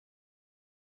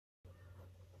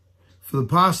For the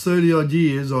past 30 odd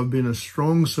years, I've been a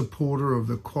strong supporter of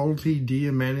the Quality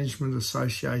Deer Management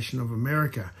Association of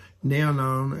America, now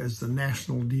known as the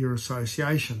National Deer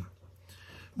Association.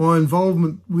 My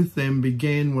involvement with them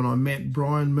began when I met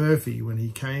Brian Murphy when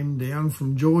he came down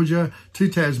from Georgia to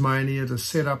Tasmania to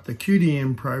set up the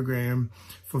QDM program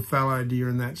for fallow deer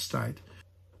in that state.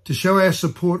 To show our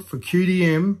support for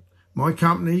QDM, my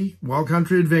company, Wild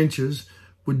Country Adventures,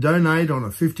 would donate on a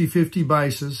 50-50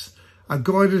 basis a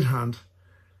guided hunt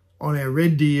on our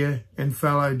red deer and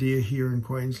fallow deer here in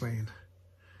Queensland.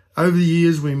 Over the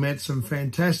years, we met some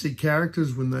fantastic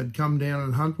characters when they'd come down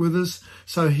and hunt with us,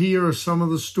 so here are some of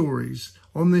the stories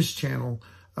on this channel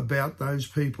about those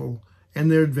people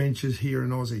and their adventures here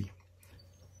in Aussie.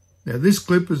 Now, this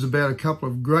clip is about a couple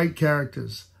of great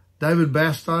characters, David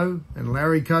Bastow and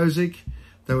Larry Kozik.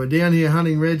 They were down here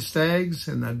hunting red stags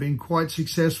and they'd been quite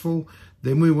successful.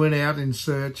 Then we went out in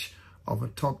search of a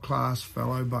top-class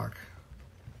fallow buck.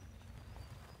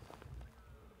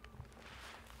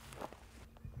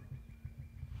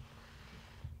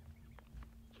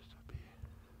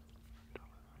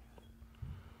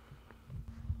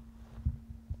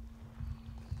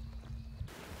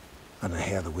 I don't know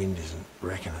how the wind isn't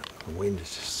wrecking it. The wind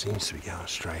just seems to be going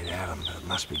straight at them, but it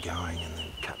must be going and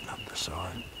then cutting up the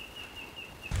side.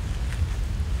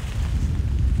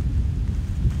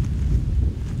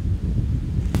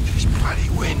 It's bloody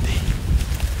windy.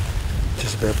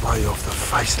 Just about blow you off the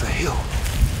face of the hill.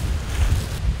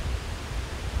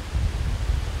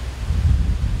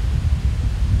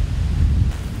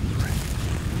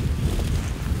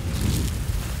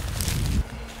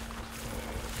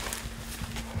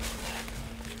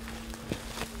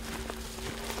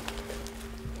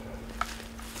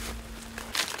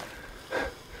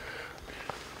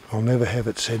 I'll never have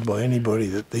it said by anybody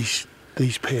that these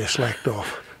pair slacked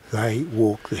off. They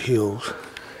walk the hills.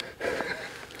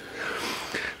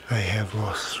 They have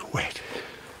lost sweat.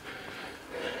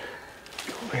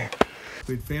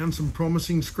 We'd found some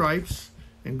promising scrapes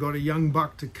and got a young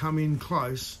buck to come in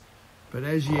close, but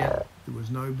as yet there was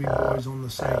no big boys on the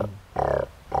scene.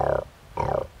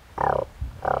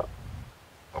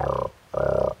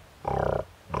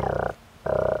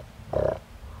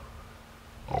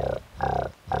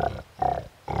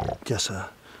 Just a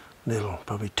little,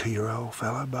 probably 2-year-old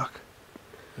fallow buck,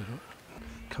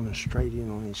 coming straight in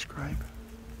on his scrape.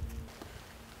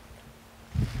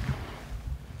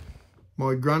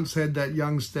 My grunts had that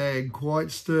young stag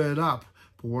quite stirred up,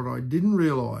 but what I didn't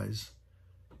realise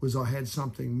was I had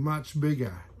something much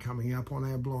bigger coming up on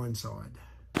our blind side.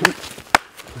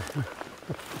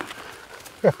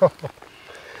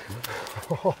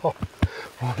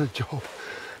 What a job.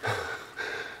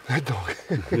 That dog.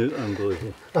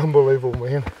 Unbelievable. Unbelievable,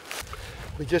 man.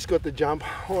 We just got the jump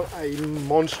on a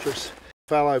monstrous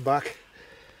fallow buck.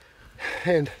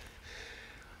 And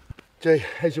gee,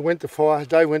 as you went to fire,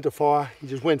 Dave went to fire, he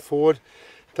just went forward.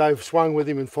 Dave swung with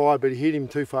him and fired, but he hit him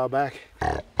too far back.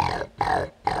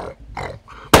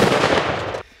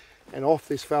 And off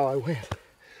this fallow went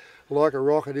like a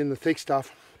rocket in the thick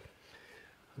stuff.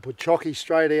 I put Chocky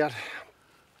straight out.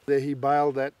 There he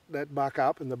bailed that buck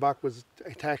up, and the buck was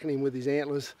attacking him with his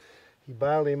antlers. He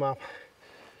bailed him up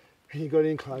and he got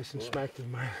in close and smacked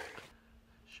him, mate.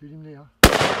 Shoot him now.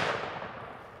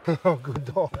 Oh, good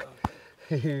dog.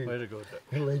 Way to go,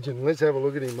 Dad. Legend. Let's have a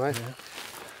look at him, mate. Yeah.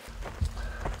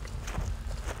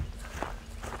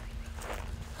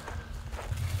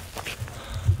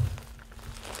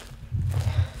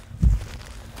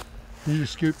 You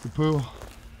just scooped the pool.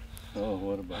 Oh,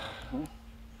 what about? Huh?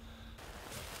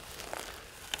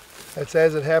 That's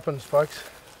as it happens, folks.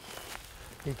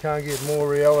 You can't get more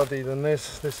reality than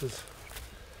this. This is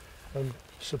a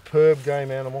superb game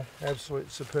animal,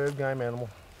 absolute superb game animal.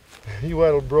 You wait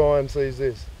till Brian sees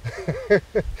this.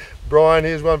 Brian,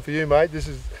 here's one for you, mate. This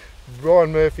is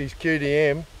Brian Murphy's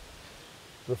QDM,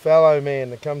 the fallow man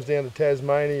that comes down to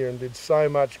Tasmania and did so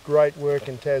much great work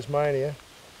in Tasmania.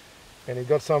 And he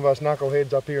got some of us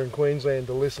knuckleheads up here in Queensland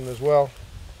to listen as well.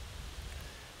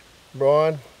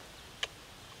 Brian,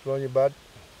 good on you, bud.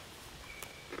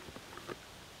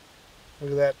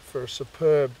 Look at that for a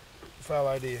superb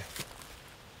fallow deer.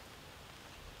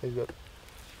 He's got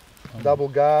double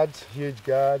guards, huge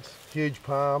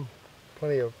palm,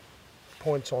 plenty of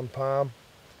points on palm,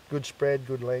 good spread,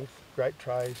 good length, great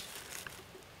trays.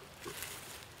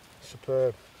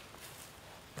 Superb.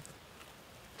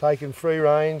 Taken free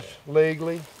range,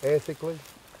 legally, ethically,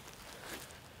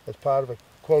 as part of a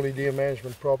quality deer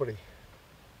management property.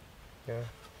 Yeah.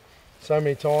 So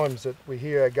many times that we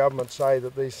hear our government say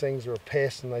that these things are a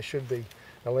pest and they should be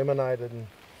eliminated, and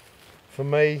for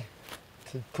me,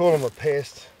 to call them a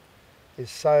pest is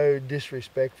so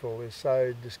disrespectful, is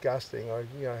so disgusting. I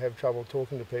have trouble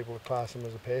talking to people that class them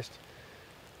as a pest.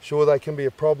 Sure, they can be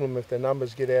a problem if their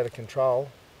numbers get out of control,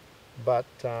 but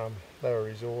they're a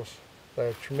resource. They're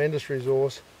a tremendous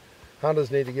resource.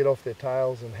 Hunters need to get off their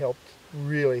tails and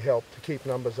really help to keep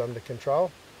numbers under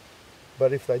control.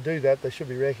 But if they do that, they should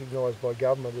be recognised by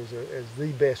government as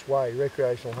the best way,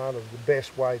 recreational hunters, the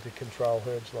best way to control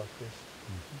herds like this.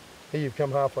 Mm-hmm. Here you've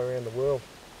come halfway around the world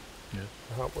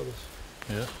to hunt with us.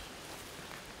 Yes,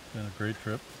 it's been a great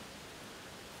trip.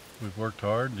 We've worked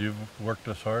hard. You've worked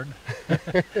us hard.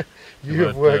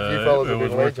 You fellas have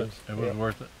been legends. It was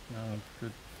worth it. No,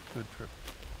 good trip.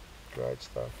 Great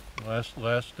stuff.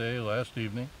 Last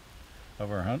evening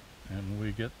of our hunt, and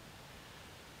we get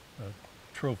a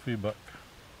trophy buck.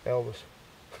 Elvis.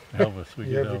 We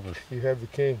get Elvis. You have the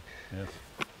king. Yes.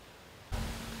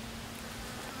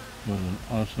 What an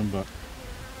awesome buck.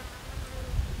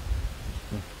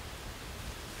 Just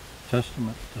a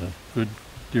testament to good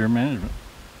deer management.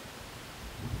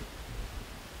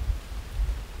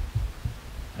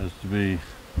 Has to be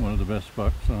one of the best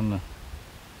bucks in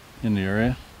the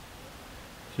area.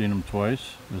 Seen him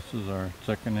twice. This is our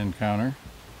second encounter.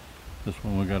 This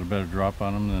one we got a better drop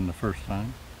on him than the first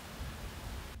time.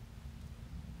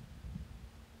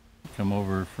 Come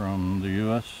over from the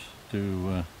U.S.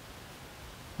 to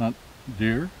hunt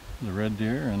deer, the red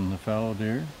deer and the fallow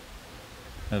deer.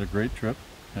 Had a great trip.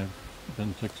 Have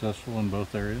been successful in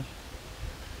both areas.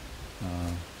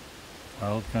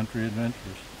 Wild country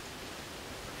adventures.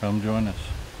 Come join us.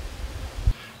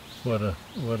 What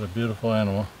a beautiful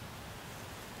animal.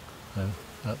 I've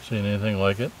not seen anything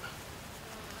like it.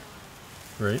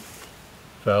 Great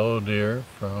fallow deer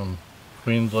from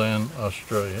Queensland,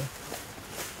 Australia.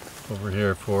 Over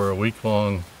here for a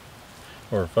week-long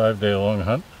or a 5-day-long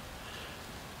hunt.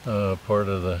 Part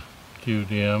of the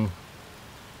QDMA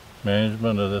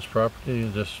management of this property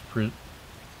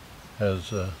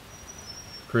has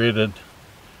created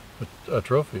a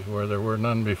trophy where there were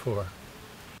none before.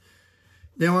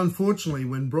 Now, unfortunately,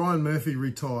 when Brian Murphy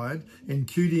retired and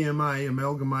QDMA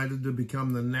amalgamated to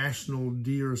become the National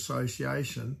Deer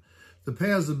Association, the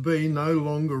powers that be no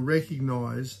longer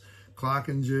recognise Clark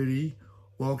and Judy,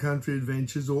 Wild Country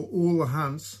Adventures, or all the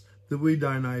hunts that we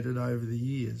donated over the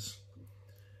years.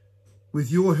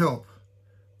 With your help,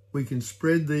 we can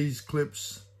spread these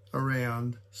clips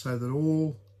around so that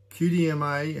all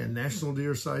QDMA and National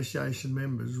Deer Association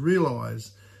members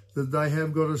realise that they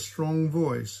have got a strong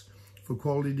voice for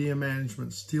quality deer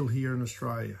management still here in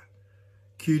Australia.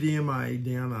 QDMA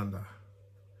Down Under.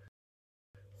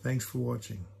 Thanks for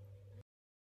watching.